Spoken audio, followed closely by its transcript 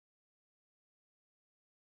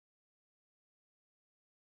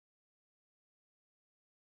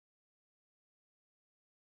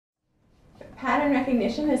pattern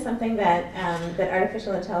recognition is something that that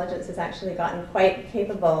artificial intelligence has actually gotten quite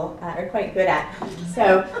capable or quite good at.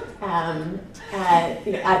 So, some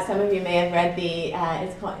of you may have read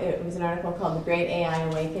it was an article called "The Great AI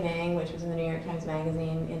Awakening," which was in the New York Times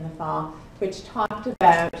Magazine in the fall, which talked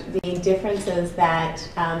about the differences that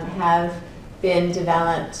have been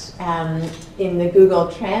developed in the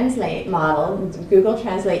Google Translate model. Google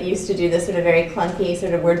Translate used to do this sort of very clunky,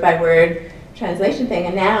 sort of word-by-word translation thing,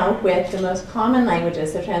 and now with the most common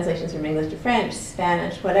languages, so translations from English to French,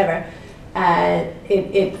 Spanish, whatever,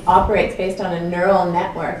 it operates based on a neural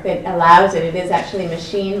network that allows it is actually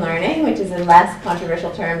machine learning, which is a less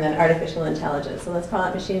controversial term than artificial intelligence, so let's call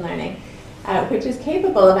it machine learning, which is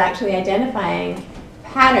capable of actually identifying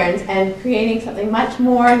patterns and creating something much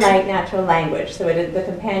more like natural language. So the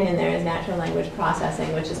companion there is natural language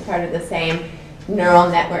processing, which is part of the same neural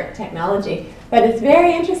network technology. But it's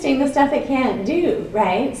very interesting the stuff it can't do,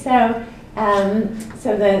 right? So,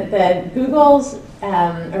 the Google's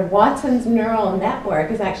or Watson's neural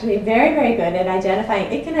network is actually very, very good at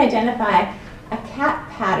identifying. It can identify a cat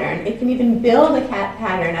pattern. It can even build a cat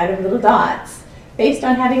pattern out of little dots based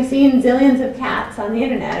on having seen zillions of cats on the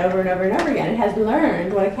internet over and over and over again. It has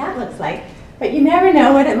learned what a cat looks like, but you never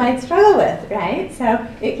know what it might struggle with, right? So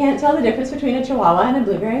it can't tell the difference between a chihuahua and a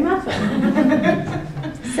blueberry muffin.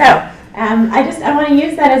 So I want to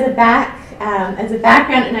use that as a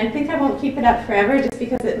background, and I think I won't keep it up forever just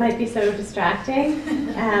because it might be so distracting.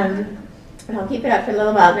 And I'll keep it up for a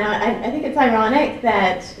little while. Now, I think it's ironic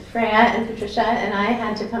that Freya and Patricia and I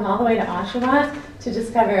had to come all the way to Oshawa to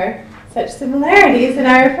discover such similarities in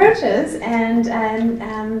our approaches, and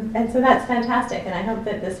so that's fantastic, and I hope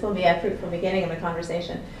that this will be a fruitful beginning of a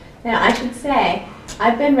conversation. Now, I should say,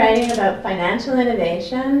 I've been writing about financial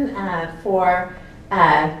innovation for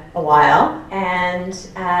a while, and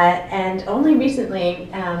only recently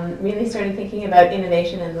really started thinking about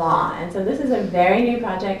innovation in law, and so this is a very new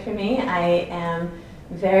project for me. I am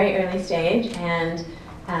very early stage, and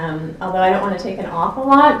although I don't want to take an awful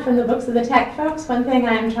lot from the books of the tech folks, one thing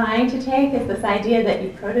I'm trying to take is this idea that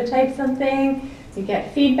you prototype something, you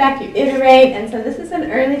get feedback, you iterate, and so this is an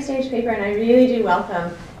early stage paper, and I really do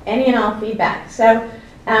welcome any and all feedback. So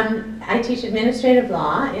I teach administrative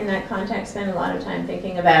law. In that context, spend a lot of time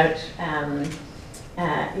thinking about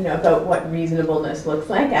about what reasonableness looks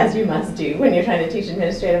like, as you must do when you're trying to teach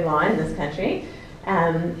administrative law in this country.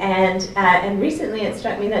 And recently it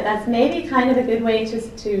struck me that that's maybe kind of a good way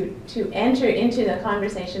to enter into the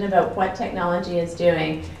conversation about what technology is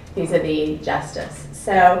doing vis-a-vis justice.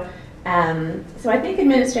 So I think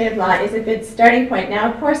administrative law is a good starting point.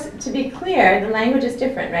 Now, of course, to be clear, the language is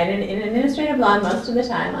different, right? In administrative law, most of the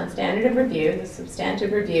time on standard of review, the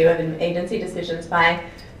substantive review of agency decisions by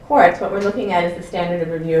courts, what we're looking at is the standard of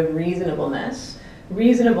review of reasonableness.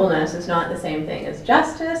 Reasonableness is not the same thing as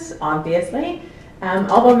justice, obviously.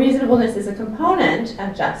 Although reasonableness is a component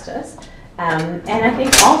of justice, and I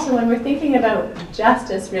think also when we're thinking about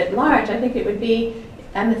justice writ large, I think it would be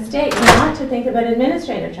a mistake not to think about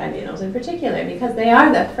administrative tribunals in particular, because they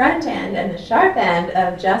are the front end and the sharp end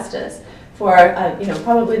of justice for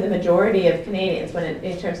probably the majority of Canadians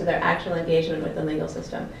in terms of their actual engagement with the legal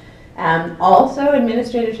system. Also,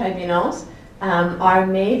 administrative tribunals are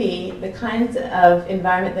maybe the kinds of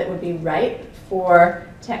environment that would be ripe for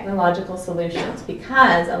technological solutions,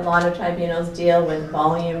 because a lot of tribunals deal with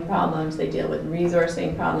volume problems, they deal with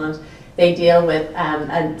resourcing problems, they deal with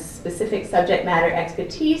a specific subject matter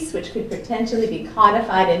expertise, which could potentially be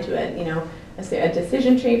codified into a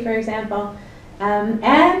decision tree, for example. And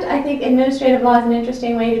I think administrative law is an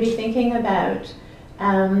interesting way to be thinking about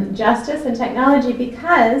justice and technology,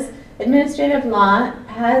 because administrative law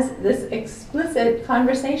has this explicit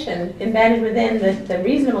conversation embedded within the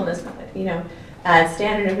reasonableness,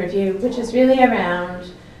 standard of review, which is really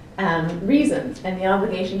around reasons and the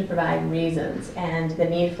obligation to provide reasons and the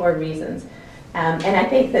need for reasons. And I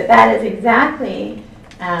think that is exactly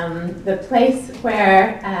the place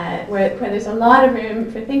where there's a lot of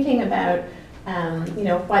room for thinking about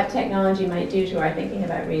what technology might do to our thinking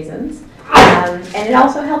about reasons. And it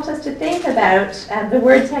also helps us to think about the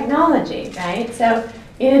word technology, right? So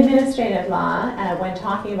in administrative law, when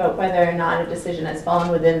talking about whether or not a decision has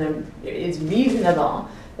fallen is reasonable,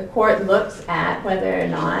 the court looks at whether or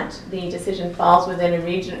not the decision falls within a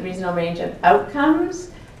reasonable range of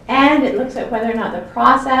outcomes, and it looks at whether or not the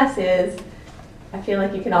process is, I feel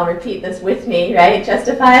like you can all repeat this with me, right?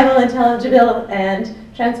 Justifiable, intelligible, and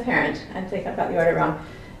transparent. I think I've got the order wrong.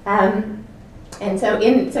 And so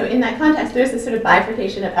in that context, there's this sort of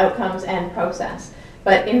bifurcation of outcomes and process.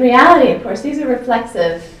 But in reality, of course, these are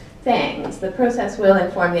reflexive things. The process will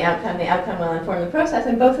inform the outcome will inform the process,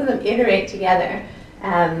 and both of them iterate together.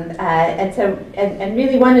 And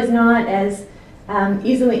really one is not as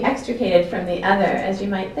easily extricated from the other as you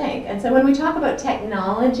might think. And so when we talk about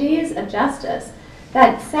technologies of justice,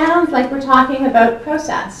 that sounds like we're talking about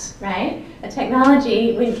process, right? A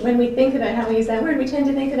technology, when we think about how we use that word, we tend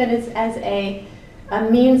to think of it as a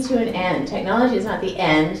means to an end. Technology is not the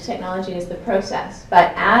end, technology is the process.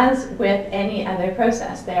 But as with any other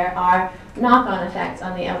process, there are knock-on effects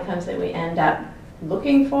on the outcomes that we end up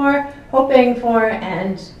looking for, hoping for,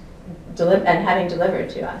 and having delivered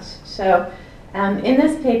to us. So in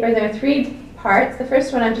this paper, there are 3 parts. The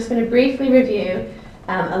first one, I'm just going to briefly review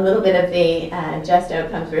a little bit of the just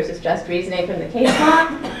outcomes versus just reasoning from the case law,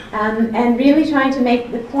 and really trying to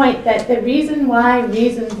make the point that the reason why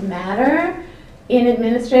reasons matter in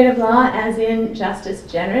administrative law, as in justice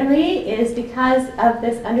generally, is because of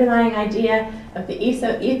this underlying idea of the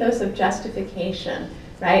ethos of justification,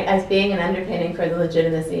 right, as being an underpinning for the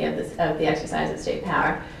legitimacy of the exercise of state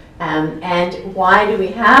power. And why do we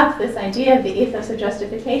have this idea of the ethos of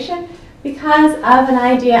justification? Because of an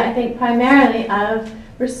idea, I think, primarily of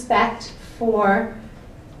respect for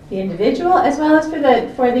the individual as well as for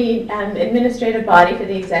the administrative body, for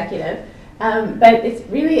the executive. But it's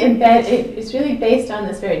really it's really based on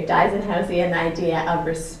this very Dysenhausian idea of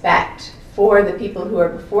respect for the people who are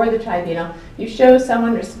before the tribunal. You show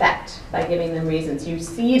someone respect by giving them reasons. You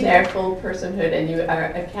see their full personhood and you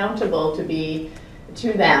are accountable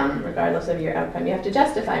to them regardless of your outcome. You have to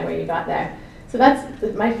justify where you got there. So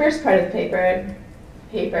that's my first part of the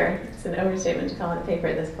paper. It's an overstatement to call it a paper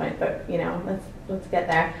at this point, but let's get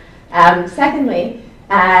there. Secondly,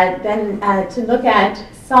 then to look at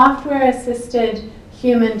software-assisted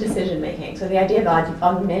human decision-making. So the idea of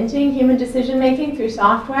augmenting human decision-making through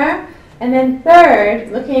software. And then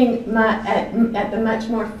third, looking at the much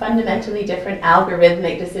more fundamentally different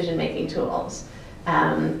algorithmic decision-making tools,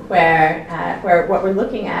 where what we're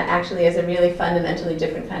looking at actually is a really fundamentally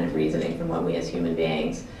different kind of reasoning from what we as human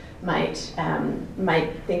beings might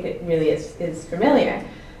think it really is familiar.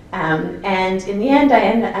 And in the end, I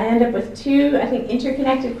end up with 2, I think,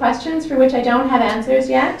 interconnected questions for which I don't have answers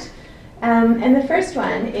yet. And the first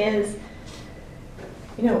one is,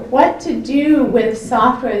 what to do with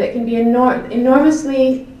software that can be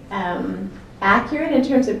enormously accurate in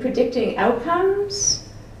terms of predicting outcomes,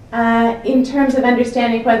 in terms of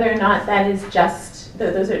understanding whether or not that is just.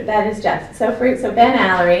 That is just. So Ben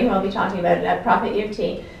Allery, who I'll be talking about at Profit U of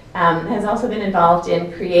T, has also been involved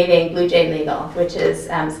in creating Blue Jay Legal, which is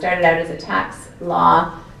started out as a tax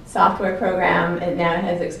law software program, and now it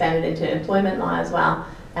has expanded into employment law as well.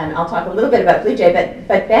 And I'll talk a little bit about Blue Jay,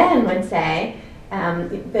 but Ben would say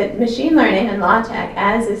that machine learning and law tech,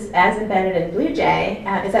 as embedded in Blue Jay,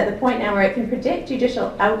 is at the point now where it can predict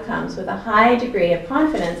judicial outcomes with a high degree of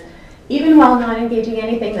confidence, even while not engaging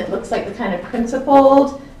anything that looks like the kind of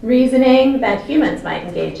principled reasoning that humans might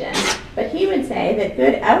engage in. But he would say that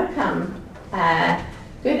good outcome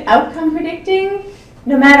predicting,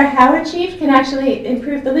 no matter how achieved, can actually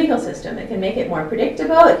improve the legal system. It can make it more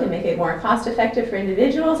predictable, it can make it more cost-effective for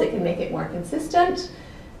individuals, it can make it more consistent.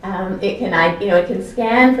 It can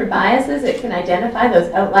scan for biases, it can identify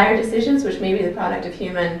those outlier decisions which may be the product of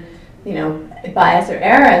human bias or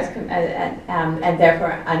error and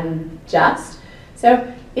therefore unjust.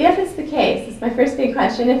 So if it's the case, this is my first big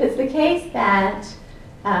question, if it's the case that,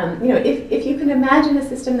 if you can imagine a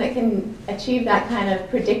system that can achieve that kind of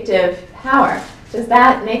predictive power, does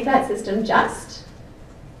that make that system just?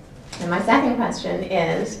 And my second question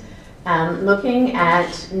is, looking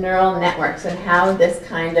at neural networks and how this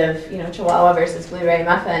kind of, Chihuahua versus Blu-ray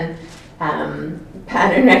muffin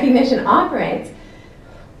pattern recognition operates,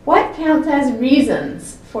 what counts as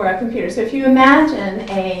reasons for a computer? So if you imagine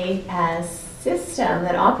a system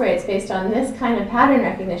that operates based on this kind of pattern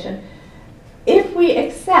recognition, if we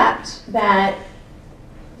accept that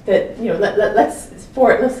let's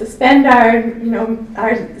suspend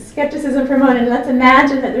our skepticism for a moment and let's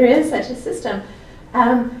imagine that there is such a system,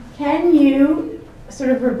 can you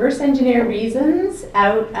sort of reverse engineer reasons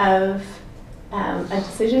out of a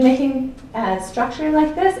decision-making structure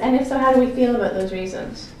like this? And if so, how do we feel about those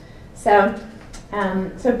reasons? So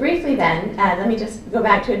briefly then, let me just go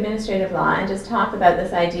back to administrative law and just talk about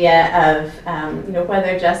this idea of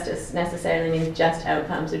whether justice necessarily means just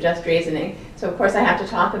outcomes or just reasoning. So of course I have to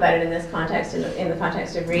talk about it in this context, in the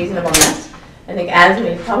context of reasonableness. I think as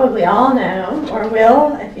we probably all know, or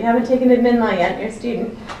will, if you haven't taken admin law yet, you're a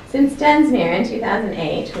student, since Densmere in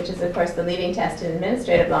 2008, which is of course the leading test in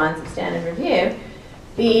administrative law and substantive review,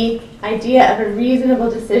 the idea of a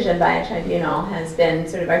reasonable decision by a tribunal has been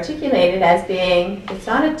sort of articulated as being, it's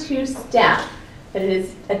not a two-step, but it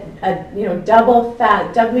is a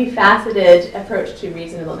doubly faceted approach to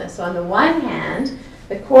reasonableness. So on the one hand,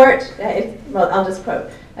 the court, well, I'll just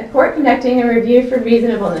quote, a court conducting a review for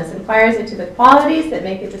reasonableness inquires into the qualities that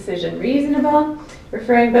make a decision reasonable,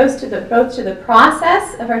 referring both to the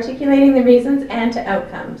process of articulating the reasons and to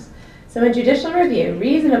outcomes. So in judicial review,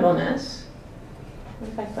 reasonableness, what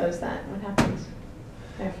if I close that? What happens?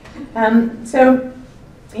 There. So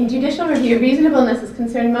in judicial review, reasonableness is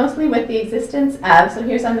concerned mostly with the existence of, so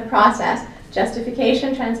here's on the process,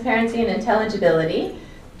 justification, transparency, and intelligibility.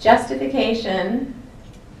 Justification,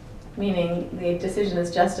 meaning the decision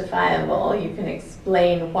is justifiable. You can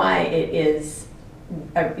explain why it is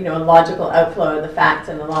a logical outflow of the facts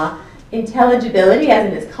and the law. Intelligibility, as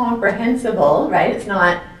in it's comprehensible, right? It's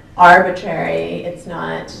not arbitrary, it's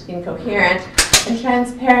not incoherent. And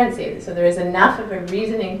transparency, so there is enough of a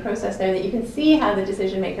reasoning process there that you can see how the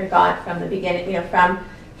decision maker got from the beginning,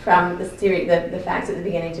 from the theory, the facts at the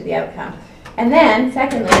beginning to the outcome. And then,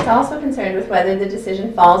 secondly, it's also concerned with whether the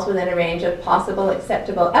decision falls within a range of possible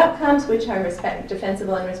acceptable outcomes which are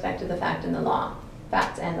defensible in respect to the facts and the law.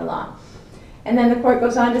 And then the court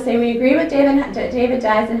goes on to say, we agree with David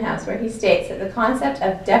Deisenhouse, where he states that the concept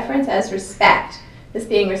of deference as respect, this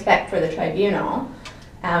being respect for the tribunal,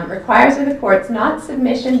 requires of the courts not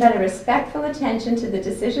submission but a respectful attention to the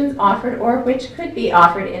decisions offered or which could be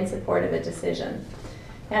offered in support of a decision.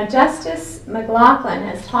 Now, Justice McLaughlin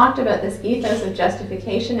has talked about this ethos of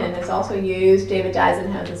justification and has also used David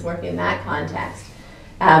Deisenhouse's work in that context.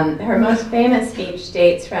 Her most famous speech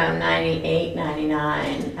dates from 98,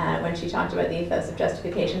 99, when she talked about the ethos of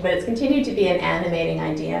justification, but it's continued to be an animating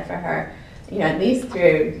idea for her, at least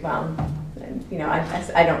through, well,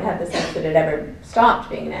 I don't have the sense that it ever stopped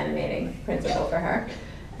being an animating principle for her.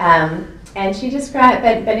 And she described,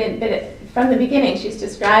 from the beginning, she's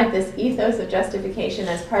described this ethos of justification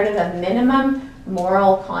as part of a minimum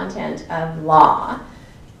moral content of law.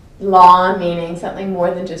 Law meaning something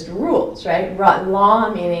more than just rules, right?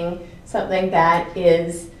 Law meaning something that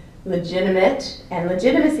is legitimate, and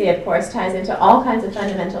legitimacy, of course, ties into all kinds of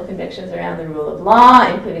fundamental convictions around the rule of law,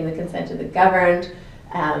 including the consent of the governed,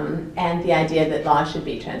 and the idea that law should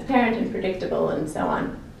be transparent and predictable and so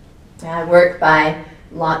on. Work by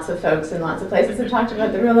lots of folks in lots of places have talked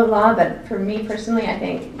about the rule of law, but for me personally, I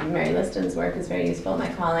think Mary Liston's work is very useful.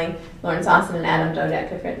 My colleague Lawrence Austin and Adam Dodek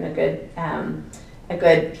have written a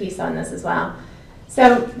good piece on this as well.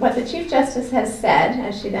 So what the Chief Justice has said,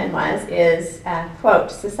 as she then was, is,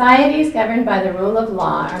 quote, societies governed by the rule of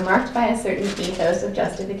law are marked by a certain ethos of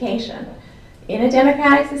justification. In a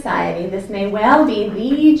democratic society, this may well be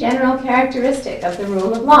the general characteristic of the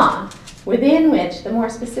rule of law, within which the more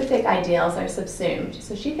specific ideals are subsumed.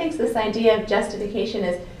 So she thinks this idea of justification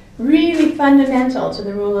is really fundamental to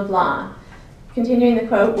the rule of law. Continuing the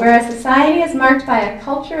quote, where a society is marked by a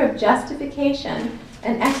culture of justification,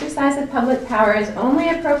 an exercise of public power is only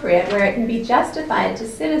appropriate where it can be justified to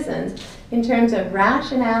citizens in terms of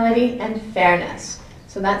rationality and fairness.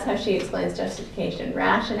 So that's how she explains justification,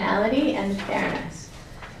 rationality and fairness.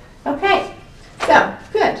 Okay, so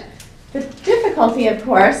good. The difficulty, of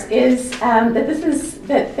course, is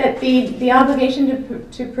that the obligation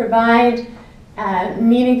to provide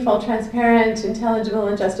meaningful, transparent, intelligible,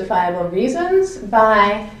 and justifiable reasons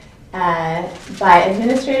by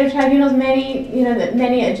administrative tribunals, many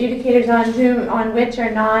adjudicators on which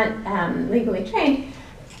are not legally trained,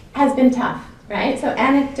 has been tough. Right? So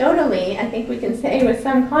anecdotally, I think we can say with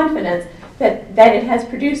some confidence that it has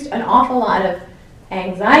produced an awful lot of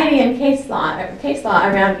anxiety in case law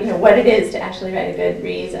around what it is to actually write a good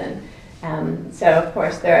reason. So of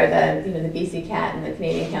course there are the BC CAT and the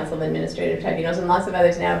Canadian Council of Administrative Tribunals and lots of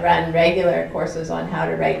others now run regular courses on how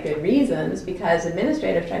to write good reasons because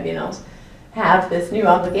administrative tribunals have this new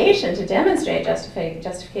obligation to demonstrate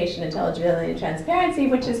justification, intelligibility, and transparency,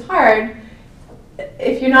 which is hard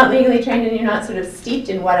if you're not legally trained and you're not sort of steeped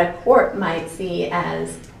in what a court might see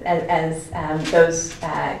as those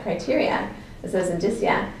criteria, as those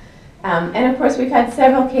indicia. And of course, we've had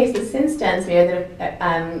several cases since Dunsmuir that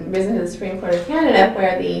have risen to the Supreme Court of Canada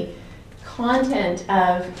where the content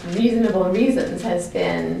of reasonable reasons has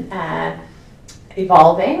been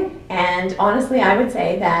evolving. And honestly, I would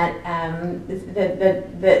say that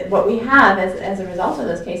what we have as a result of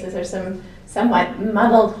those cases are some somewhat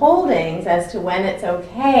muddled holdings as to when it's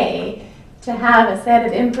okay to have a set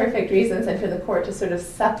of imperfect reasons and for the court to sort of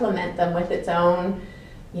supplement them with its own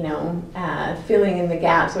you know, filling in the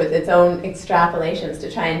gaps with its own extrapolations to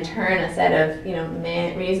try and turn a set of, you know,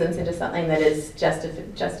 reasons into something that is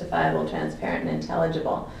justifiable, transparent, and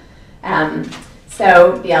intelligible.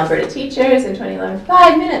 So the Alberta teachers in 2011,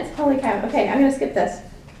 5 minutes, holy cow. Okay, I'm going to skip this.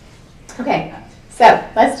 Okay, so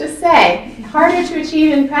let's just say harder to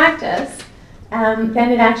achieve in practice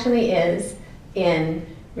than it actually is in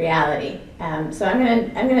reality. So I'm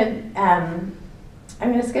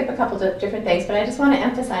going to skip a couple of different things, but I just want to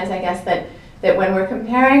emphasize, I guess, that when we're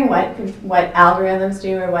comparing what algorithms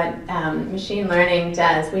do or what machine learning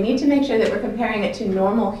does, we need to make sure that we're comparing it to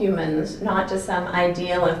normal humans, not to some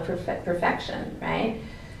ideal of perfection, right?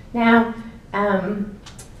 Now,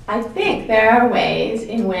 I think there are ways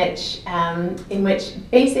in which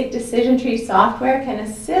basic decision tree software can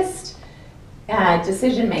assist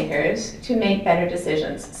decision makers to make better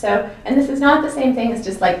decisions. So, and this is not the same thing as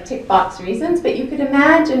just like tick box reasons, but you could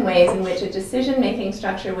imagine ways in which a decision-making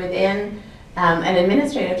structure within an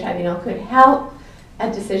administrative tribunal could help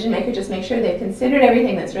a decision maker just make sure they've considered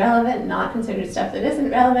everything that's relevant, not considered stuff that isn't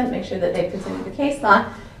relevant, make sure that they've considered the case law.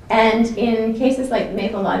 And in cases like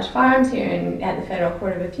Maple Lodge Farms here at the Federal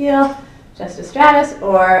Court of Appeal, Justice Stratus,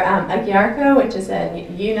 or Agyarko, which is a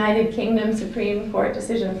United Kingdom Supreme Court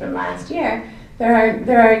decision from last year,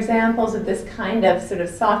 there are examples of this kind of sort of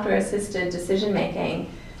software-assisted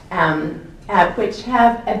decision-making which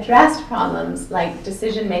have addressed problems like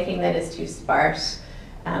decision-making that is too sparse,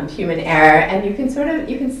 human error, and you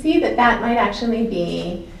can see that might actually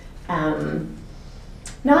be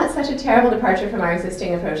not such a terrible departure from our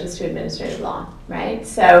existing approaches to administrative law, right?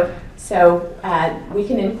 So we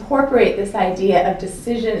can incorporate this idea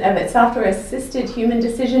of software-assisted human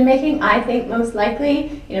decision-making, I think most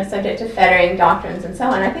likely, you know, subject to fettering doctrines and so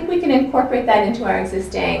on. I think we can incorporate that into our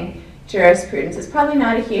existing jurisprudence. It's probably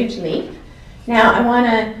not a huge leap. Now, I want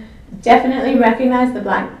to definitely recognize the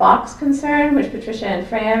black box concern, which Patricia and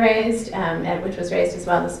Freya raised, and which was raised as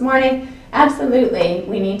well this morning. Absolutely,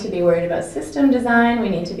 we need to be worried about system design. We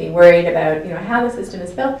need to be worried about, you know, how the system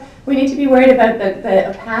is built. We need to be worried about the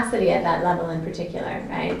opacity at that level in particular,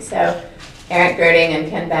 right? So Eric Girding and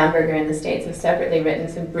Ken Bamberger in the States have separately written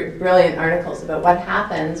some brilliant articles about what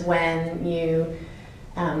happens when you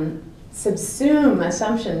subsume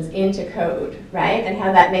assumptions into code, right? And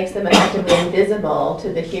how that makes them effectively invisible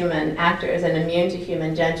to the human actors and immune to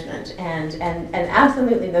human judgment. And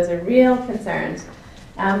absolutely, those are real concerns.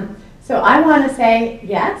 So I want to say,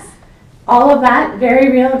 yes, all of that,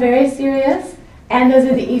 very real, very serious, and those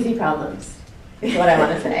are the easy problems, is what I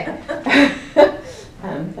want to say.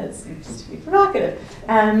 That's just to be provocative.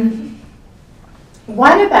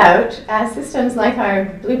 What about systems like our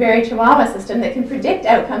Blueberry Chihuahua system that can predict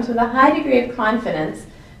outcomes with a high degree of confidence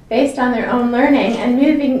based on their own learning and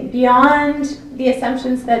moving beyond the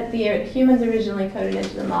assumptions that the humans originally coded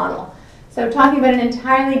into the model? So talking about an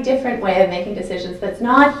entirely different way of making decisions that's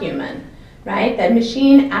not human, right? That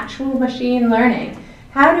actual machine learning.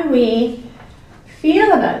 How do we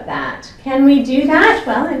feel about that? Can we do that?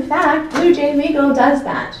 Well, in fact, Blue Jay Legal does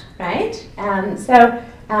that, right? And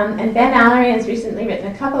Ben Allery has recently written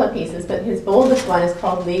a couple of pieces, but his boldest one is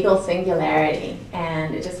called Legal Singularity,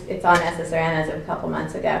 and it's on SSRN as of a couple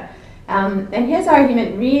months ago. And his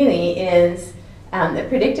argument really is that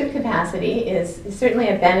predictive capacity is certainly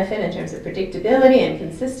a benefit in terms of predictability and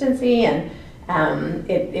consistency, and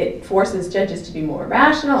it forces judges to be more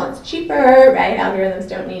rational. It's cheaper, right? Algorithms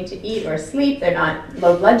don't need to eat or sleep. They're not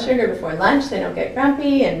low blood sugar before lunch. They don't get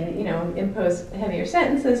grumpy and, you know, impose heavier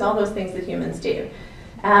sentences, all those things that humans do.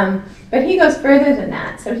 But he goes further than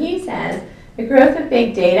that. So he says the growth of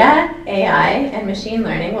big data, AI, and machine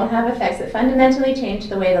learning will have effects that fundamentally change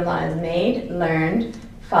the way the law is made, learned,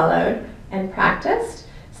 followed, and practiced.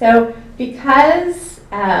 So because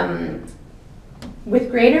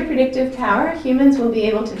with greater predictive power, humans will be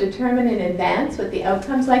able to determine in advance what the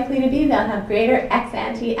outcome's likely to be. They'll have greater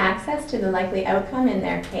ex-ante access to the likely outcome in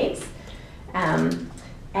their case. And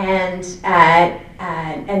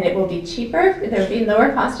it will be cheaper. There will be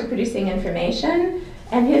lower cost of producing information.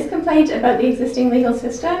 And his complaint about the existing legal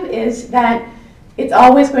system is that it's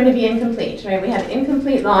always going to be incomplete, right? We have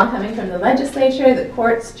incomplete law coming from the legislature. The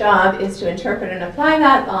court's job is to interpret and apply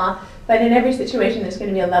that law, but in every situation there's going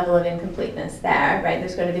to be a level of incompleteness there, right?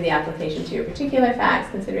 There's going to be the application to your particular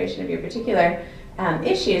facts, consideration of your particular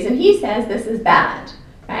issues, and he says this is bad,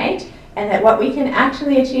 right? And that what we can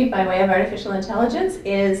actually achieve by way of artificial intelligence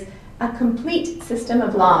is a complete system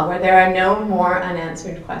of law where there are no more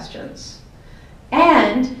unanswered questions.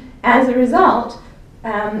 And as a result,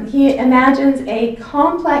 he imagines a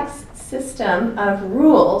complex system of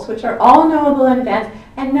rules which are all knowable in advance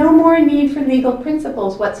and no more need for legal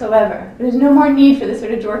principles whatsoever. There's no more need for this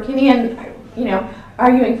sort of Dworkinian,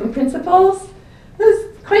 arguing from principles. This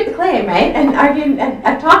is quite the claim, right? And arguing, and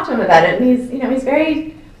I've talked to him about it, and he's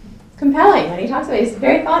very compelling when he talks about it. He's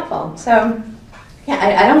very thoughtful. So, yeah,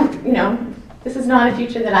 I don't, this is not a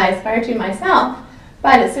future that I aspire to myself,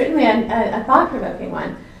 but it's certainly a thought-provoking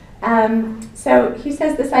one. So he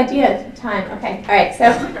says this idea, time, okay, all right,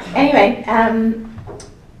 so anyway,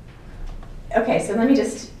 okay, so let me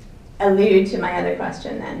just allude to my other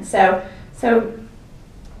question then. So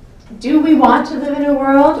do we want to live in a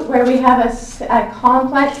world where we have a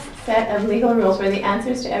complex set of legal rules, where the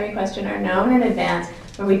answers to every question are known in advance,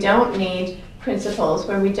 where we don't need principles,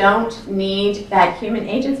 where we don't need that human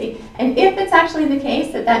agency? And if it's actually the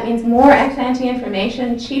case that that means more ex-ante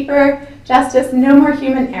information, cheaper justice, no more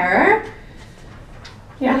human error,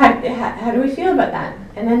 how do we feel about that?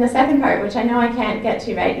 And then the second part, which I know I can't get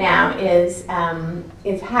to right now, is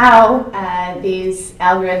how these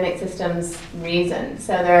algorithmic systems reason.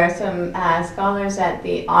 So there are some scholars at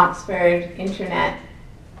the Oxford Internet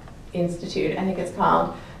Institute, I think it's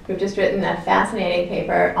called, who've just written a fascinating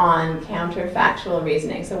paper on counterfactual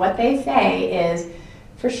reasoning. So what they say is,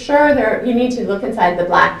 for sure, you need to look inside the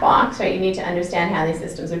black box, right? You need to understand how these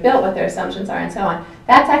systems are built, what their assumptions are, and so on.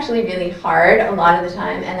 That's actually really hard a lot of the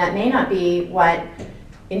time, and that may not be what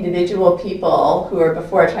individual people who are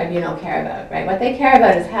before a tribunal care about, right? What they care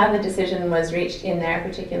about is how the decision was reached in their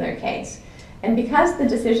particular case. And because the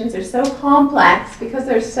decisions are so complex, because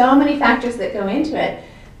there's so many factors that go into it,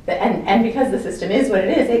 and because the system is what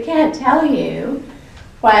it is, it can't tell you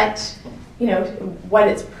what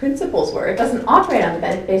its principles were. It doesn't operate on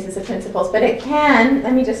the basis of principles, but it can.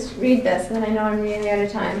 Let me just read this, and then I know I'm really out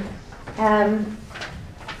of time.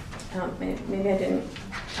 Maybe I didn't.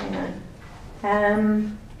 Hang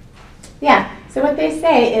on. Yeah. So what they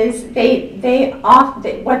say is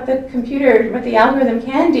what the algorithm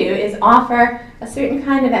can do is offer a certain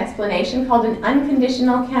kind of explanation called an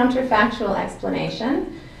unconditional counterfactual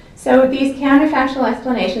explanation. So these counterfactual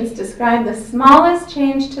explanations describe the smallest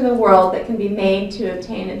change to the world that can be made to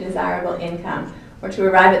obtain a desirable income, or to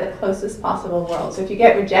arrive at the closest possible world. So if you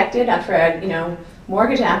get rejected for a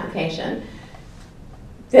mortgage application,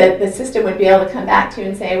 the system would be able to come back to you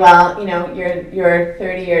and say, well, you're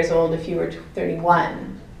 30 years old. If you were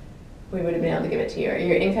 31, we would have been able to give it to you. Or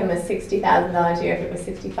your income is $60,000 a year. If it was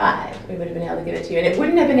 65, we would have been able to give it to you. And it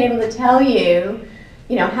wouldn't have been able to tell you,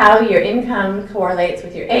 how your income correlates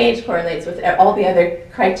with your age, correlates with all the other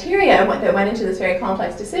criteria that went into this very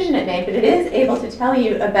complex decision it made, but it is able to tell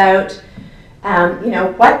you about,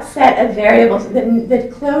 what set of variables, the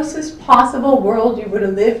closest possible world you would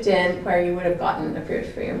have lived in where you would have gotten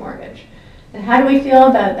approved for your mortgage. And how do we feel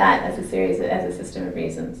about that as a system of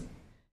reasons?